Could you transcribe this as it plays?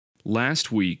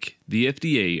Last week, the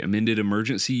FDA amended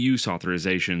emergency use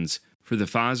authorizations for the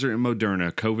Pfizer and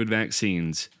Moderna COVID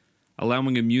vaccines,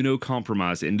 allowing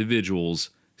immunocompromised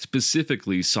individuals,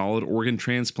 specifically solid organ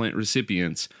transplant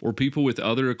recipients or people with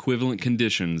other equivalent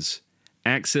conditions,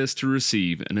 access to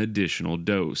receive an additional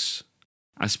dose.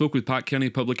 I spoke with Pike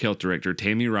County Public Health Director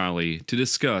Tammy Riley to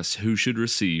discuss who should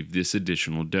receive this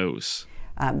additional dose.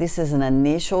 This is an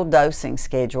initial dosing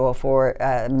schedule for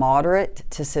moderate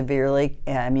to severely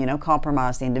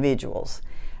immunocompromised individuals.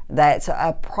 That's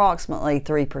approximately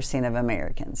 3% of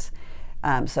Americans.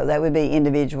 So that would be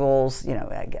individuals,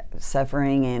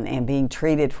 suffering and being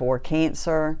treated for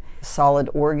cancer, solid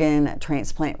organ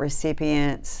transplant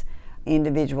recipients,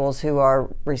 individuals who are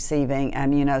receiving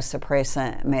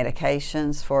immunosuppressant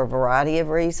medications for a variety of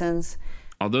reasons.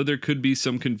 Although there could be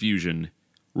some confusion,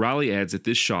 Riley adds that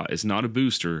this shot is not a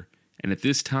booster, and at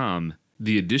this time,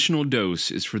 the additional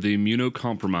dose is for the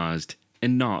immunocompromised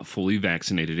and not fully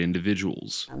vaccinated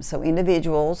individuals. So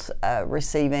individuals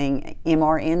receiving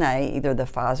mRNA, either the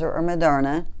Pfizer or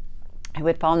Moderna, who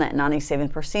would fall in that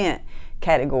 97%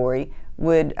 category,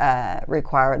 would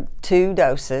require 2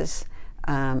 doses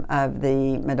of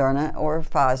the Moderna or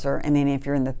Pfizer, and then if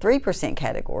you're in the 3%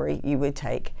 category, you would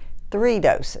take 3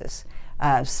 doses.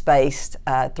 Spaced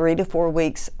 3 to 4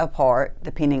 weeks apart,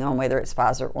 depending on whether it's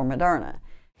Pfizer or Moderna.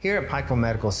 Here at Pikeville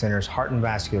Medical Center's Heart and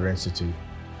Vascular Institute,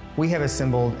 we have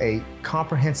assembled a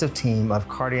comprehensive team of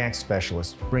cardiac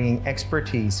specialists bringing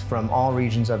expertise from all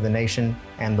regions of the nation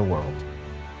and the world.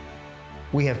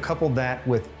 We have coupled that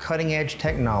with cutting-edge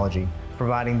technology,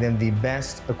 providing them the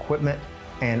best equipment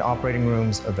and operating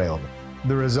rooms available.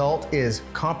 The result is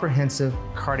comprehensive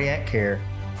cardiac care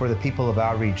for the people of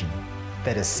our region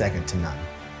that is second to none.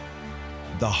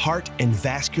 The Heart and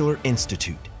Vascular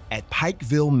Institute at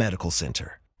Pikeville Medical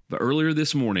Center. But earlier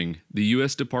this morning, the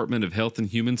U.S. Department of Health and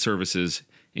Human Services,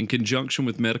 in conjunction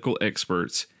with medical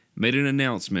experts, made an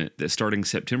announcement that starting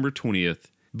September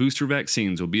 20th, booster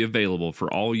vaccines will be available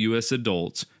for all U.S.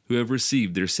 adults who have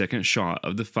received their second shot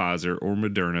of the Pfizer or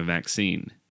Moderna vaccine.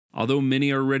 Although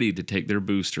many are ready to take their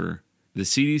booster, the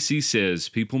CDC says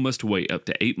people must wait up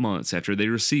to 8 months after they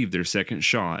receive their second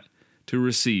shot to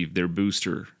receive their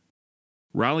booster.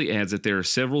 Riley adds that there are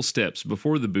several steps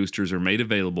before the boosters are made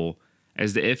available,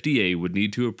 as the FDA would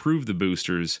need to approve the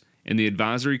boosters, and the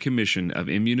Advisory Commission of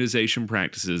Immunization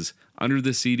Practices under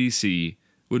the CDC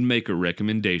would make a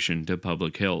recommendation to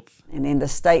public health. And then the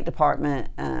State Department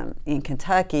in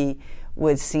Kentucky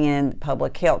would send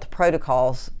public health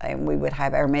protocols, and we would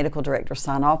have our medical director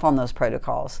sign off on those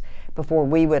protocols before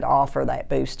we would offer that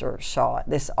booster shot.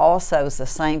 This also is the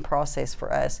same process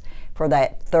for us for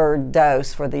that 3rd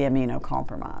dose for the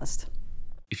immunocompromised.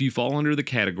 If you fall under the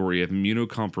category of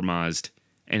immunocompromised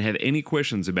and have any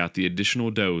questions about the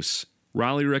additional dose,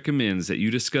 Riley recommends that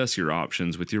you discuss your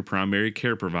options with your primary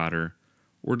care provider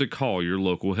or to call your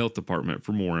local health department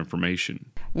for more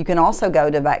information. You can also go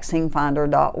to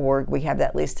vaccinefinder.org. We have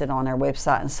that listed on our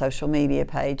website and social media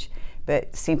page,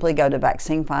 but simply go to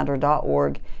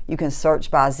vaccinefinder.org. You can search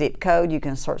by zip code, you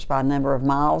can search by number of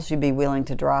miles you'd be willing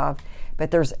to drive,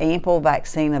 but there's ample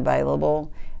vaccine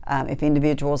available if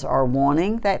individuals are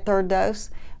wanting that 3rd dose.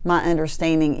 My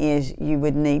understanding is you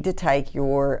would need to take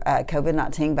your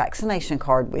COVID-19 vaccination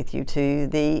card with you to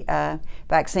the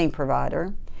vaccine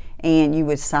provider, and you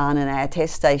would sign an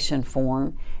attestation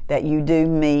form that you do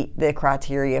meet the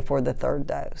criteria for the 3rd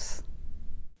dose.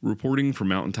 Reporting for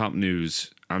Mountaintop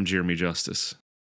News, I'm Jeremy Justice.